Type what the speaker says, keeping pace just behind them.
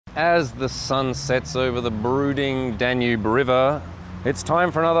As the sun sets over the brooding Danube River, it's time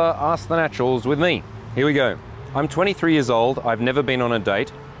for another Ask the Naturals with me. Here we go. I'm 23 years old, I've never been on a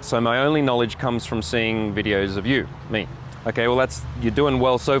date, so my only knowledge comes from seeing videos of you, me. Okay, well you're doing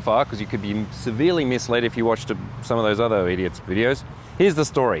well so far, because you could be severely misled if you watched some of those other idiots' videos. Here's the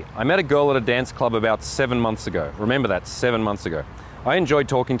story. I met a girl at a dance club about 7 months ago. Remember that, 7 months ago. I enjoyed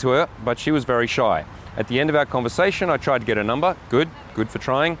talking to her, but she was very shy. At the end of our conversation, I tried to get her number. Good for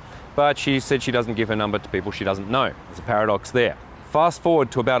trying. But she said she doesn't give her number to people she doesn't know. There's a paradox there. Fast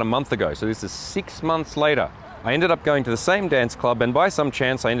forward to about a month ago, so this is 6 months later. I ended up going to the same dance club, and by some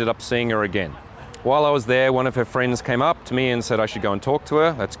chance, I ended up seeing her again. While I was there, one of her friends came up to me and said I should go and talk to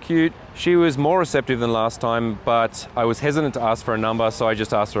her. That's cute. She was more receptive than last time, but I was hesitant to ask for a number, so I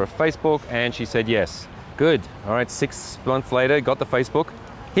just asked her on Facebook, and she said yes. Good. All right, 6 months later, got the Facebook.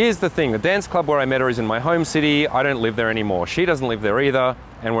 Here's the thing, the dance club where I met her is in my home city. I don't live there anymore. She doesn't live there either,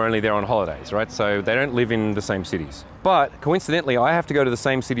 and we're only there on holidays, right? So they don't live in the same cities. But coincidentally, I have to go to the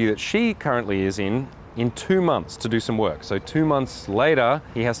same city that she currently is in 2 months to do some work. So 2 months later,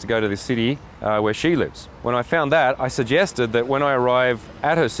 he has to go to the city where she lives. When I found that, I suggested that when I arrive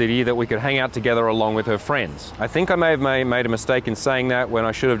at her city that we could hang out together along with her friends. I think I may have made a mistake in saying that when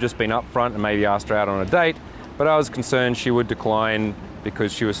I should have just been upfront and maybe asked her out on a date, but I was concerned she would decline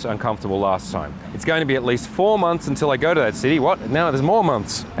because she was uncomfortable last time. It's going to be at least 4 months until I go to that city. What? Now there's more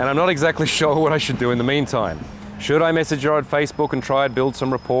months. And I'm not exactly sure what I should do in the meantime. Should I message her on Facebook and try and build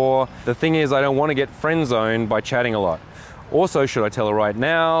some rapport? The thing is, I don't want to get friend zoned by chatting a lot. Also, should I tell her right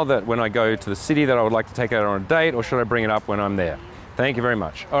now that when I go to the city that I would like to take her on a date, or should I bring it up when I'm there? Thank you very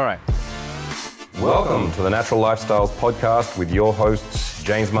much. All right. Welcome to the Natural Lifestyles Podcast with your hosts,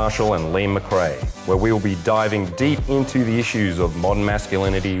 James Marshall and Liam McRae, where we will be diving deep into the issues of modern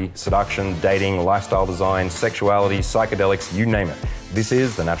masculinity, seduction, dating, lifestyle design, sexuality, psychedelics, you name it. This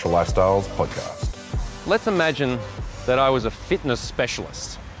is the Natural Lifestyles Podcast. Let's imagine that I was a fitness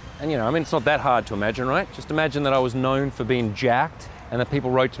specialist. And it's not that hard to imagine, right? Just imagine that I was known for being jacked and that people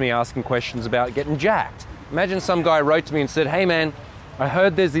wrote to me asking questions about getting jacked. Imagine some guy wrote to me and said, hey man, I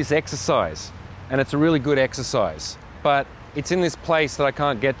heard there's this exercise and it's a really good exercise, but it's in this place that I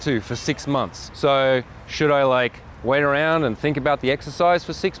can't get to for 6 months. So should I wait around and think about the exercise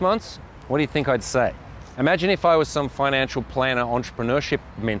for 6 months? What do you think I'd say? Imagine if I was some financial planner, entrepreneurship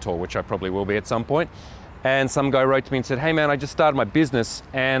mentor, which I probably will be at some point, and some guy wrote to me and said, hey man, I just started my business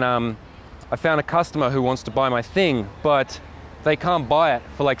and I found a customer who wants to buy my thing, but they can't buy it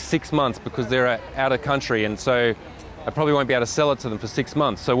for 6 months because they're out of country, and so I probably won't be able to sell it to them for 6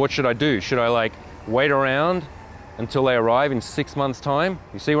 months. So what should I do? Should I wait around until they arrive in 6 months' time?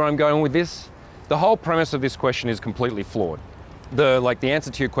 You see where I'm going with this? The whole premise of this question is completely flawed. The answer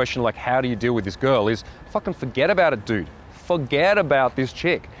to your question, how do you deal with this girl, is fucking forget about it, dude. Forget about this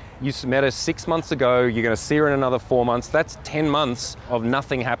chick. You met her 6 months ago, you're gonna see her in another 4 months. That's 10 months of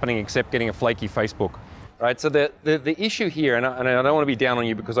nothing happening except getting a flaky Facebook. Right, so the issue here, and I don't want to be down on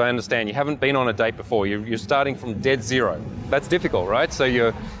you because I understand you haven't been on a date before. You're starting from dead zero. That's difficult, right? So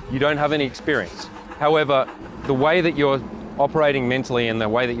you don't have any experience. However, the way that you're operating mentally and the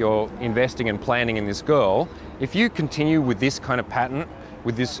way that you're investing and planning in this girl, if you continue with this kind of pattern,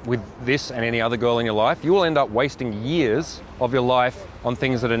 with this and any other girl in your life, you will end up wasting years of your life on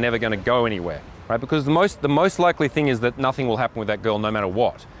things that are never going to go anywhere, right? Because the most likely thing is that nothing will happen with that girl no matter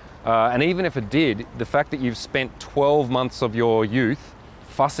what. And even if it did, the fact that you've spent 12 months of your youth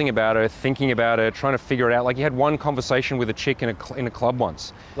fussing about her, thinking about her, trying to figure it out, you had one conversation with a chick in a club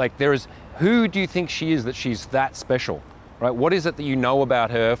once. Who do you think she is that she's that special, right? What is it that you know about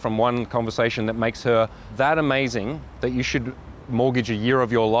her from one conversation that makes her that amazing that you should mortgage a year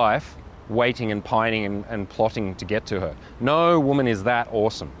of your life waiting and pining and plotting to get to her? No woman is that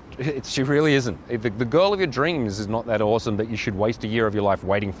awesome. She really isn't. The girl of your dreams is not that awesome that you should waste a year of your life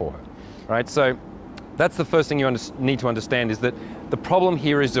waiting for her, right? So that's the first thing you need to understand, is that the problem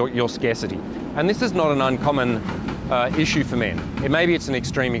here is your scarcity. And this is not an uncommon issue for men. Maybe it's an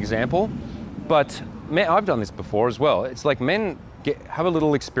extreme example, but I've done this before as well. It's men have a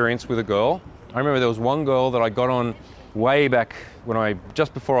little experience with a girl. I remember there was one girl that I got on way back when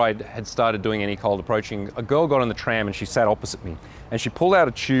just before I had started doing any cold approaching. A girl got on the tram and she sat opposite me, and she pulled out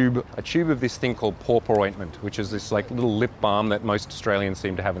a tube of this thing called pawpaw ointment, which is this little lip balm that most Australians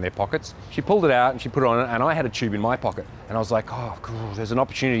seem to have in their pockets. She pulled it out and she put it on, and I had a tube in my pocket, and I was like, oh, cool, there's an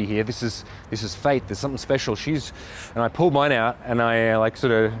opportunity here. This is fate. There's something special. And I pulled mine out and I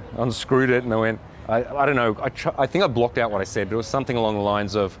sort of unscrewed it, and I went, I don't know. I think I blocked out what I said, but it was something along the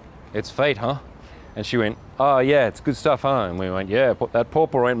lines of, it's fate, huh? And she went, oh yeah, it's good stuff, huh? And we went, yeah, that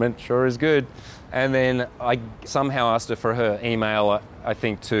pawpaw ointment sure is good. And then I somehow asked her for her email I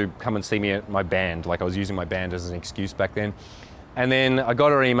think, to come and see me at my band. Like I was using my band as an excuse back then. And then I got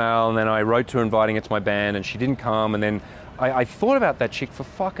her email, and then I wrote to her inviting her to my band, and she didn't come. And then I thought about that chick for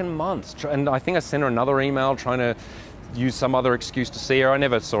fucking months. And I think I sent her another email trying to use some other excuse to see her. I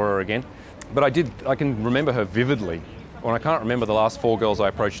never saw her again. But I can remember her vividly. Well, I can't remember the last 4 girls I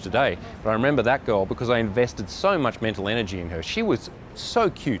approached today, but I remember that girl because I invested so much mental energy in her. She was so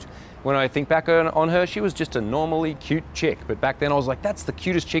cute. When I think back on her, she was just a normally cute chick. But back then I was like, that's the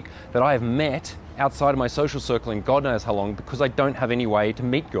cutest chick that I have met outside of my social circle in God knows how long, because I don't have any way to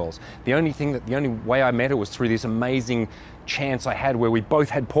meet girls. The only way I met her was through this amazing chance I had where we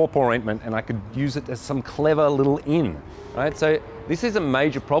both had pawpaw ointment and I could use it as some clever little in, right? So this is a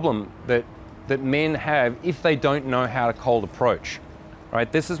major problem that men have if they don't know how to cold approach,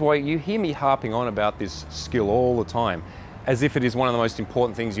 right? This is why you hear me harping on about this skill all the time, as if it is one of the most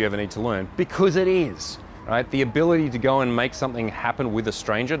important things you ever need to learn, because it is, right? The ability to go and make something happen with a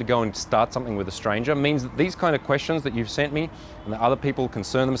stranger, to go and start something with a stranger, means that these kind of questions that you've sent me and that other people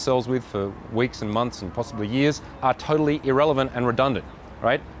concern themselves with for weeks and months and possibly years are totally irrelevant and redundant,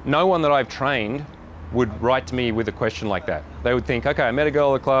 right? No one that I've trained would write to me with a question like that. They would think, okay, I met a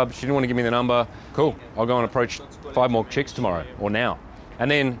girl at the club, she didn't want to give me the number, cool, I'll go and approach 5 more chicks tomorrow or now.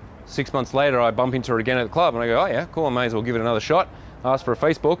 And then 6 months later, I bump into her again at the club and I go, oh yeah, cool, I may as well give it another shot. I ask for a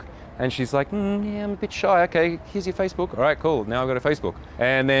Facebook and she's like, yeah, I'm a bit shy. Okay, here's your Facebook. All right, cool, now I've got a Facebook.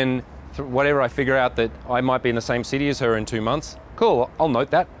 And then whatever I figure out that I might be in the same city as her in 2 months, cool, I'll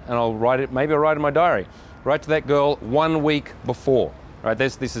note that and I'll write it, maybe I'll write it in my diary. Write to that girl 1 week before. Right,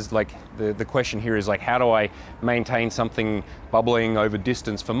 this is like, the question here is like, how do I maintain something bubbling over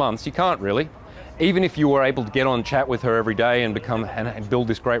distance for months? You can't really. Even if you were able to get on chat with her every day and build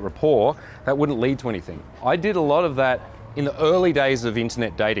this great rapport, that wouldn't lead to anything. I did a lot of that in the early days of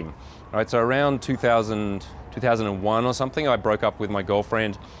internet dating. Right, so around 2001 or something, I broke up with my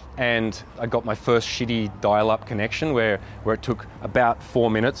girlfriend and I got my first shitty dial-up connection where it took about 4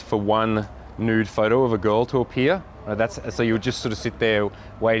 minutes for one nude photo of a girl to appear. So you would just sort of sit there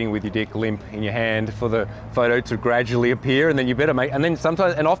waiting with your dick limp in your hand for the photo to gradually appear, and then you better make, and then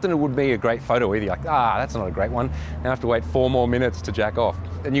sometimes, and often it would be a great photo either, like, that's not a great one, now I have to wait 4 more minutes to jack off.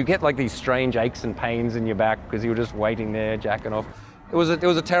 And you get like these strange aches and pains in your back because you were just waiting there, jacking off. It was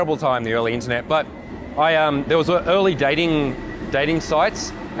a terrible time, the early internet, but there was early dating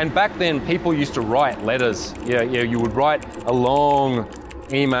sites, and back then people used to write letters. Yeah, you would write a long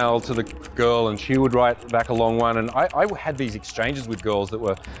email to the girl and she would write back a long one, and I had these exchanges with girls that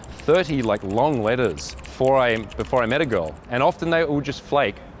were 30 like long letters before I met a girl, and often they would just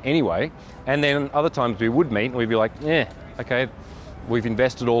flake anyway, and then other times we would meet and we'd be like, yeah, okay, we've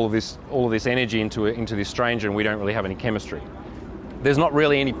invested all of this energy into this stranger and we don't really have any chemistry. There's not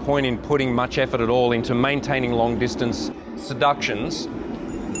really any point in putting much effort at all into maintaining long distance seductions,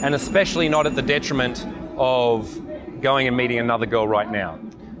 and especially not at the detriment of going and meeting another girl right now.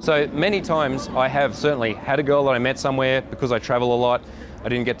 So many times I have certainly had a girl that I met somewhere because I travel a lot, I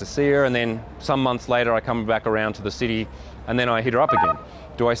didn't get to see her, and then some months later I come back around to the city and then I hit her up again.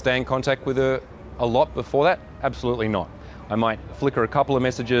 Do I stay in contact with her a lot before that? Absolutely not. I might flicker a couple of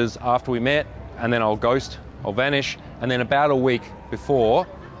messages after we met and then I'll ghost, I'll vanish, and then about a week before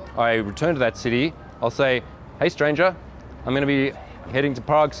I return to that city, I'll say, hey stranger, I'm going to be heading to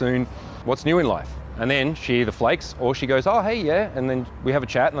Prague soon, what's new in life? And then she either flakes or she goes, oh, hey, yeah. And then we have a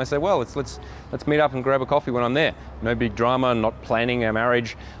chat and I say, well, let's meet up and grab a coffee when I'm there. No big drama, not planning our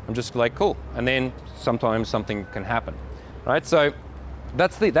marriage. I'm just like, cool. And then sometimes something can happen, right? So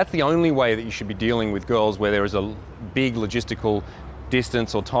that's the only way that you should be dealing with girls where there is a big logistical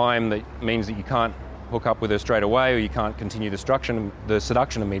distance or time that means that you can't hook up with her straight away or you can't continue the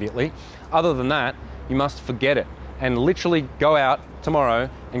seduction immediately. Other than that, you must forget it and literally go out tomorrow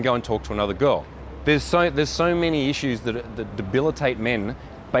and go and talk to another girl. There's so many issues that debilitate men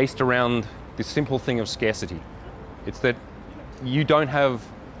based around this simple thing of scarcity. It's that you don't have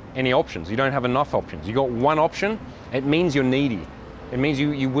any options. You don't have enough options. You got one option, it means you're needy. It means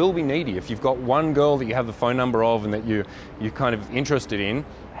you will be needy. If you've got one girl that you have the phone number of and that you're kind of interested in,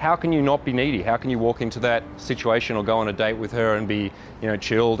 how can you not be needy? How can you walk into that situation or go on a date with her and be,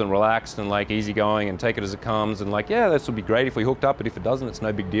 chilled and relaxed and like easygoing and take it as it comes and like, yeah, this would be great if we hooked up, but if it doesn't, it's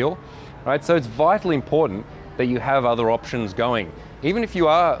no big deal, right? So it's vitally important that you have other options going. Even if you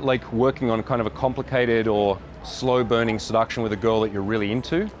are like working on kind of a complicated or slow burning seduction with a girl that you're really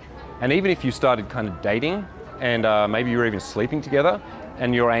into, and even if you started kind of dating and maybe you're even sleeping together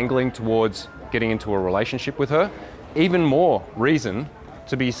and you're angling towards getting into a relationship with her, even more reason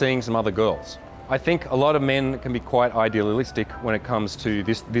to be seeing some other girls. I think a lot of men can be quite idealistic when it comes to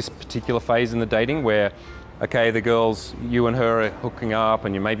this particular phase in the dating where Okay, the girls, you and her are hooking up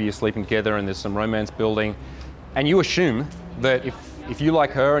and maybe you're sleeping together and there's some romance building, and you assume that if you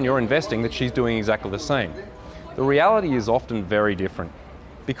like her and you're investing, that she's doing exactly the same. The reality is often very different,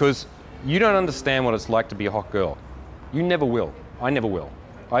 because you don't understand what it's like to be a hot girl. You never will. I never will.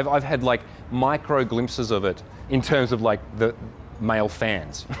 I've had like micro glimpses of it in terms of like the male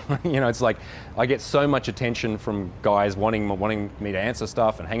fans. You know, it's like I get so much attention from guys wanting me to answer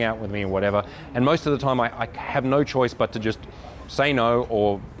stuff and hang out with me and whatever, and most of the time I have no choice but to just say no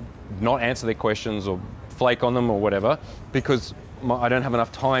or not answer their questions or flake on them or whatever, because I don't have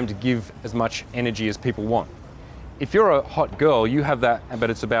enough time to give as much energy as people want. If you're a hot girl, you have that, but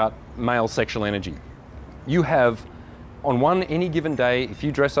it's about male sexual energy. You have, on any given day, if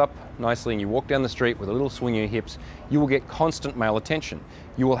you dress up nicely and you walk down the street with a little swing in your hips, you will get constant male attention.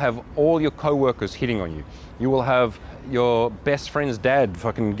 You will have all your co-workers hitting on you. You will have your best friend's dad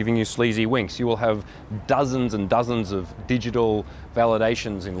fucking giving you sleazy winks. You will have dozens and dozens of digital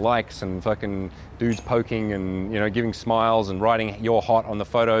validations in likes and fucking dudes poking and, you know, giving smiles and writing "you're hot" on the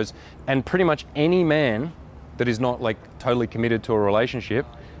photos. And pretty much any man that is not like totally committed to a relationship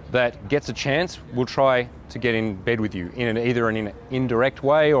that gets a chance will try to get in bed with you in either an indirect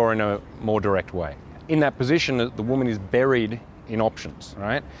way or in a more direct way. In that position, the woman is buried in options,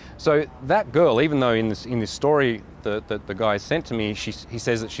 right? So that girl, even though in this story that the guy sent to me, he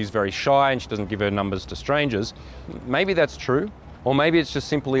says that she's very shy and she doesn't give her numbers to strangers, maybe that's true. Or maybe it's just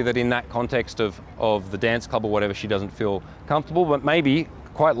simply that in that context of the dance club or whatever, she doesn't feel comfortable, but maybe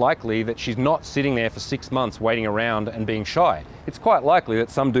quite likely that she's not sitting there for 6 months waiting around and being shy. It's quite likely that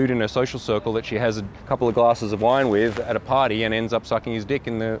some dude in her social circle that she has a couple of glasses of wine with at a party and ends up sucking his dick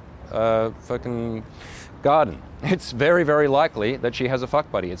in the fucking garden. It's very, very likely that she has a fuck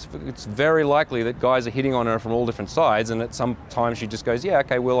buddy. It's very likely that guys are hitting on her from all different sides, and at some time she just goes, yeah,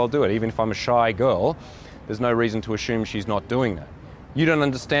 okay, well, I'll do it. Even if I'm a shy girl, there's no reason to assume she's not doing that. You don't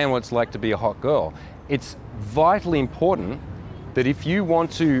understand what it's like to be a hot girl. It's vitally important that if you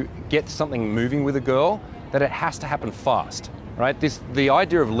want to get something moving with a girl, that it has to happen fast, right? The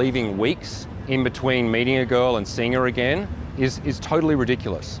idea of leaving weeks in between meeting a girl and seeing her again is totally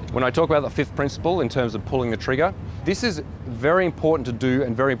ridiculous. When I talk about the fifth principle in terms of pulling the trigger, this is very important to do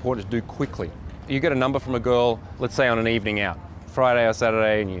and very important to do quickly. You get a number from a girl, let's say on an evening out, Friday or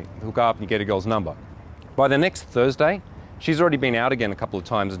Saturday, and you hook up and you get a girl's number. By the next Thursday, she's already been out again a couple of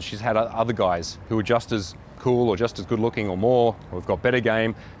times and she's had other guys who are just as cool or just as good looking or more, or have got better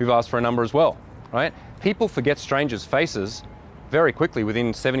game, who've asked for a number as well, right? People forget strangers' faces very quickly,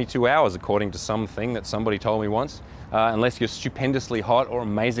 within 72 hours, according to something that somebody told me once. Unless you're stupendously hot or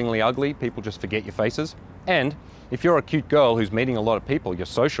amazingly ugly, people just forget your faces. And if you're a cute girl who's meeting a lot of people, you're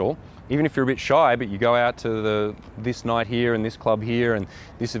social, even if you're a bit shy, but you go out to this night here and this club here and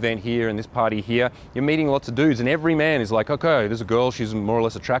this event here and this party here, you're meeting lots of dudes, and every man is like, okay, there's a girl, she's more or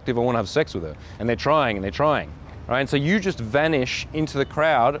less attractive, I want to have sex with her. And they're trying and they're trying. Right? And so you just vanish into the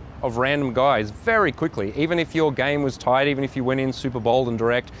crowd of random guys very quickly. Even if your game was tight, even if you went in super bold and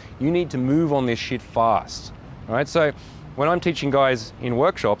direct, you need to move on this shit fast. Right? So when I'm teaching guys in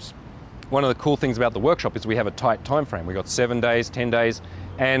workshops, one of the cool things about the workshop is we have a tight time frame. We've got 7 days, 10 days,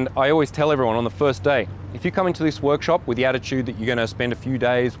 and I always tell everyone on the first day, if you come into this workshop with the attitude that you're going to spend a few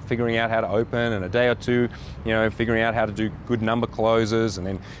days figuring out how to open and a day or two, you know, figuring out how to do good number closes, and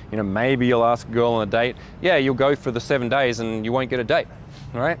then, you know, maybe you'll ask a girl on a date, yeah, you'll go for the 7 days and you won't get a date,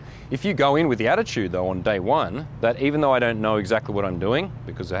 right? If you go in with the attitude though on day one, that even though I don't know exactly what I'm doing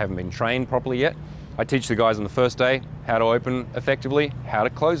because I haven't been trained properly yet, I teach the guys on the first day how to open effectively, how to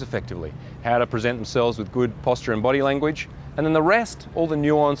close effectively, how to present themselves with good posture and body language. And then the rest, all the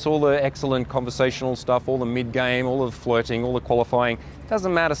nuance, all the excellent conversational stuff, all the mid-game, all the flirting, all the qualifying,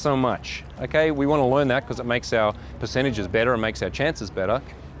 doesn't matter so much, okay? We want to learn that because it makes our percentages better and makes our chances better.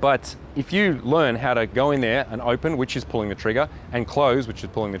 But if you learn how to go in there and open, which is pulling the trigger, and close, which is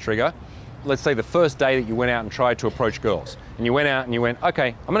pulling the trigger, let's say the first day that you went out and tried to approach girls, and you went out and you went, okay,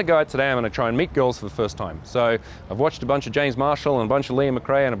 I'm going to go out today, I'm going to try and meet girls for the first time. So I've watched a bunch of James Marshall and a bunch of Liam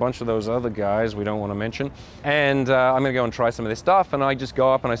McRae and a bunch of those other guys we don't want to mention, and I'm going to go and try some of their stuff. And I just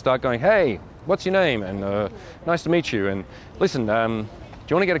go up and I start going, hey, what's your name? And nice to meet you. And listen, do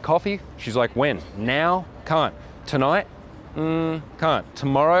you want to get a coffee? She's like, when? Now? Can't. Tonight? Can't.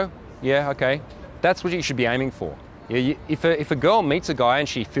 Tomorrow? Yeah, okay. That's what you should be aiming for. Yeah, if a girl meets a guy and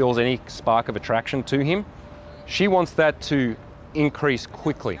she feels any spark of attraction to him, she wants that to increase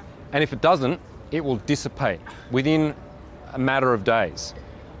quickly. And if it doesn't, it will dissipate within a matter of days,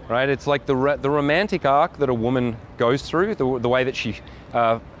 right? It's like the romantic arc that a woman goes through, the way that she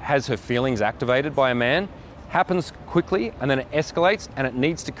has her feelings activated by a man, happens quickly and then it escalates and it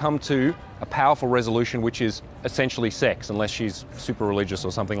needs to come to a powerful resolution, which is essentially sex, unless she's super religious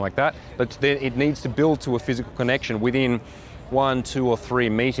or something like that. But then it needs to build to a physical connection within 1, 2, or 3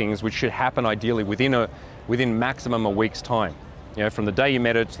 meetings, which should happen ideally within maximum a week's time. You know, from the day you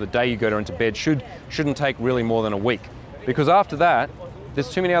met her to the day you got her into bed shouldn't take really more than a week. Because after that, there's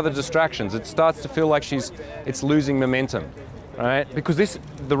too many other distractions. It starts to feel like it's losing momentum, right? Because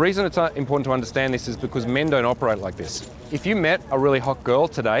the reason it's important to understand this is because men don't operate like this. If you met a really hot girl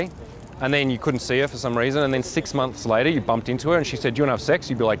today, and then you couldn't see her for some reason, and then 6 months later you bumped into her and she said, "Do you want to have sex?"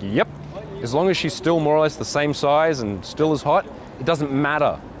 You'd be like, "Yep." As long as she's still more or less the same size and still as hot, it doesn't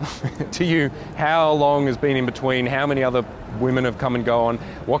matter to you how long has been in between, how many other women have come and gone,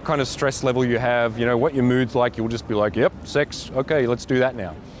 what kind of stress level you have, you know, what your mood's like. You'll just be like, "Yep, sex, okay, let's do that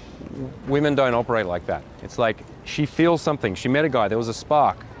now." Women don't operate like that. It's like she feels something. She met a guy, there was a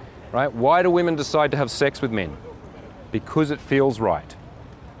spark, right? Why do women decide to have sex with men? Because it feels right.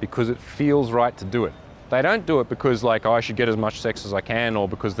 Because it feels right to do it. They don't do it because like, oh, I should get as much sex as I can, or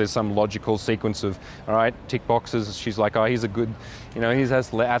because there's some logical sequence of, all right, tick boxes. She's like, oh, he's a good, you know, he's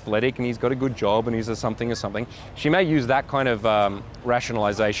athletic and he's got a good job and he's a something or something. She may use that kind of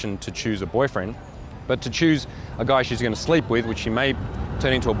rationalization to choose a boyfriend, but to choose a guy she's going to sleep with, which she may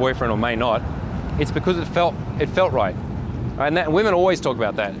turn into a boyfriend or may not, it's because it felt right. And women always talk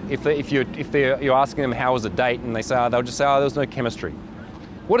about that. If you're asking them how was a date, and they say, oh, they'll just say, oh, there was no chemistry.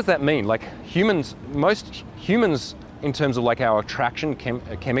 What does that mean? Like most humans, in terms of like our attraction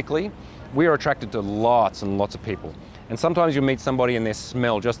chemically, we are attracted to lots and lots of people. And sometimes you'll meet somebody and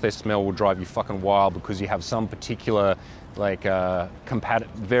just their smell will drive you fucking wild because you have some particular like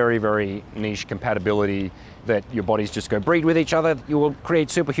very, very niche compatibility that your bodies just go breed with each other. You will create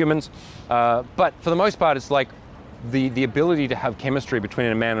superhumans. But for the most part, it's like the ability to have chemistry between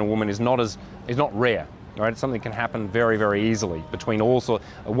a man and a woman is not rare. Right? It's something that can happen very, very easily between all sorts.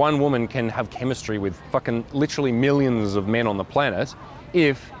 One woman can have chemistry with fucking literally millions of men on the planet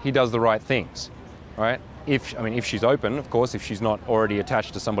if he does the right things, right? If she's open, of course, if she's not already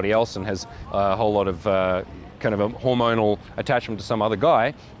attached to somebody else and has a whole lot of kind of a hormonal attachment to some other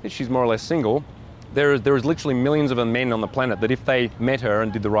guy, if she's more or less single, there is literally millions of men on the planet that if they met her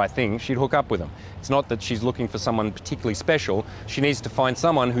and did the right thing, she'd hook up with them. It's not that she's looking for someone particularly special. She needs to find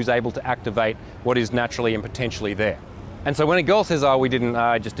someone who's able to activate what is naturally and potentially there. And so when a girl says, oh,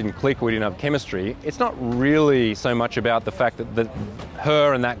 I just didn't click, or we didn't have chemistry, it's not really so much about the fact that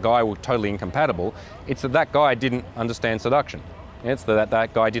her and that guy were totally incompatible. It's that guy didn't understand seduction. It's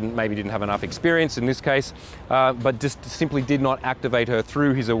that guy maybe didn't have enough experience in this case, but just simply did not activate her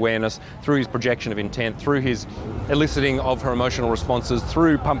through his awareness, through his projection of intent, through his eliciting of her emotional responses,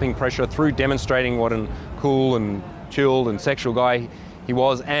 through pumping pressure, through demonstrating what a cool and chilled and sexual guy he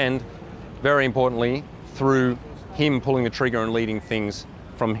was, and very importantly, through him pulling the trigger and leading things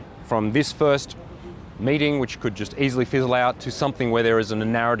from this first meeting, which could just easily fizzle out, to something where there is a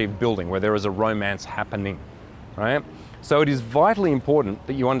narrative building, where there is a romance happening, right? So it is vitally important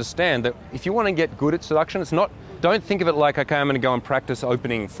that you understand that if you want to get good at seduction, don't think of it like, okay, I'm going to go and practice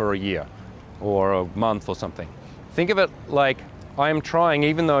opening for a year or a month or something. Think of it like, I am trying,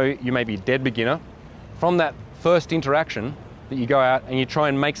 even though you may be a dead beginner, from that first interaction that you go out and you try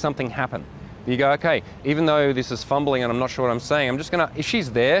and make something happen. You go, okay, even though this is fumbling and I'm not sure what I'm saying, I'm just gonna, if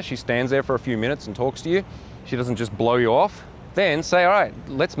she's there, she stands there for a few minutes and talks to you, she doesn't just blow you off, then say, all right,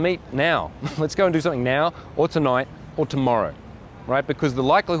 let's meet now. Let's go and do something now or tonight or tomorrow, right? Because the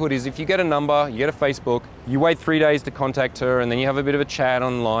likelihood is if you get a number, you get a Facebook, you wait 3 days to contact her, and then you have a bit of a chat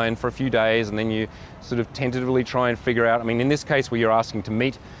online for a few days, and then you sort of tentatively try and figure out, in this case where you're asking to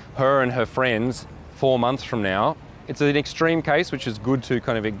meet her and her friends 4 months from now, it's an extreme case, which is good to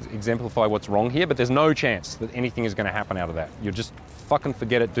kind of exemplify what's wrong here, but there's no chance that anything is going to happen out of that. You'll just fucking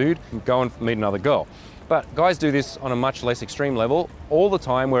forget it, dude, and go and meet another girl. But guys do this on a much less extreme level all the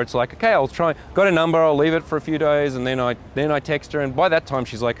time, where it's like, okay, I'll try, got a number, I'll leave it for a few days, and then I text her, and by that time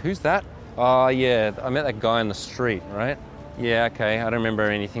she's like, who's that? Oh yeah, I met that guy on the street, right? Yeah, okay, I don't remember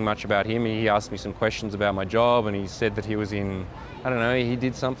anything much about him. He asked me some questions about my job, and he said that he was in, I don't know, he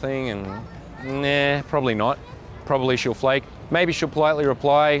did something, and nah, probably not. Probably she'll flake. Maybe she'll politely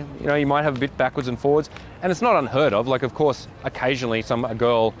reply. You might have a bit backwards and forwards, and it's not unheard of. Like, of course, occasionally a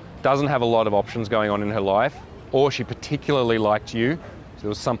girl doesn't have a lot of options going on in her life, or she particularly liked you. So there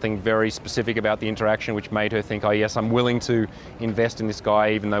was something very specific about the interaction which made her think, oh yes, I'm willing to invest in this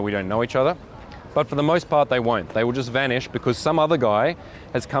guy even though we don't know each other. But for the most part, they won't. They will just vanish because some other guy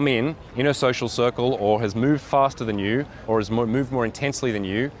has come in her social circle, or has moved faster than you, or has moved more intensely than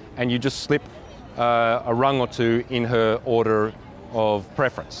you, and you just slip a rung or two in her order of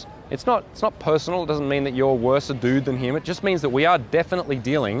preference. It's not personal. It doesn't mean that you're worse a dude than him. It just means that we are definitely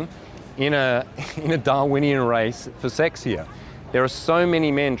dealing in a Darwinian race for sex here. There are so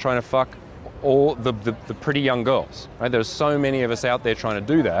many men trying to fuck all the pretty young girls, right? There's so many of us out there trying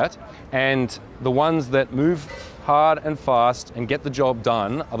to do that, and the ones that move hard and fast and get the job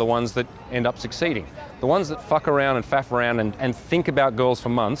done are the ones that end up succeeding. The ones that fuck around and faff around and think about girls for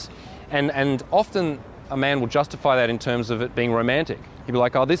months, and often a man will justify that in terms of it being romantic. He'd be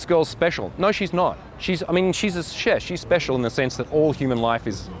like, oh, this girl's special. No, she's not. She's special in the sense that all human life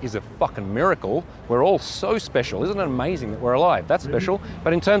is a fucking miracle. We're all so special. Isn't it amazing that we're alive? That's special.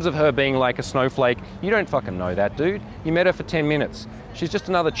 But in terms of her being like a snowflake, you don't fucking know that, dude. You met her for 10 minutes. She's just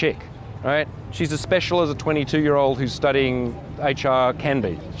another chick, right? She's as special as a 22-year-old who's studying HR can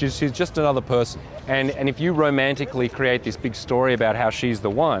be. She's just another person. And if you romantically create this big story about how she's the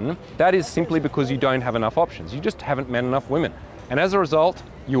one, that is simply because you don't have enough options. You just haven't met enough women. And as a result,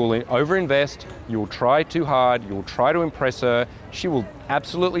 you will overinvest, you will try too hard, you will try to impress her. She will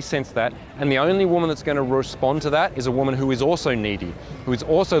absolutely sense that. And the only woman that's going to respond to that is a woman who is also needy, who is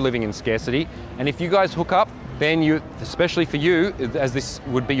also living in scarcity. And if you guys hook up, then you, especially for you, as this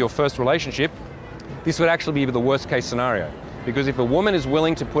would be your first relationship, this would actually be the worst case scenario. Because if a woman is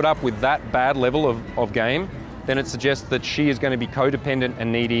willing to put up with that bad level of game, then it suggests that she is going to be codependent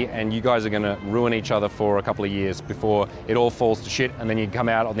and needy, and you guys are going to ruin each other for a couple of years before it all falls to shit, and then you come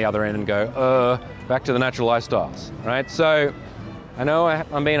out on the other end and go, back to the natural lifestyles, right? So I know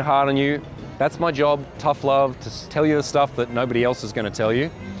I'm being hard on you. That's my job, tough love, to tell you the stuff that nobody else is going to tell you,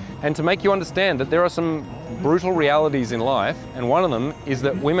 and to make you understand that there are some brutal realities in life, and one of them is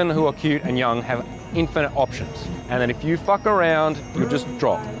that women who are cute and young have infinite options, and that if you fuck around, you'll just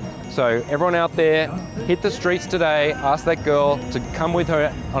drop. So everyone out there, hit the streets today, ask that girl to come with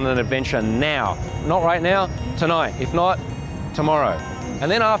her on an adventure now. Not right now, tonight. If not, tomorrow. And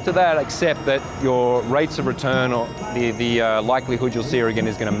then after that, accept that your rates of return or the likelihood you'll see her again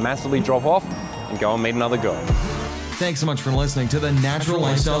is going to massively drop off, and go and meet another girl. Thanks so much for listening to the Natural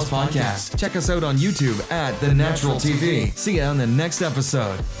Lifestyles Podcast. Check us out on YouTube at The Natural TV. See you on the next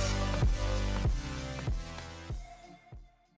episode.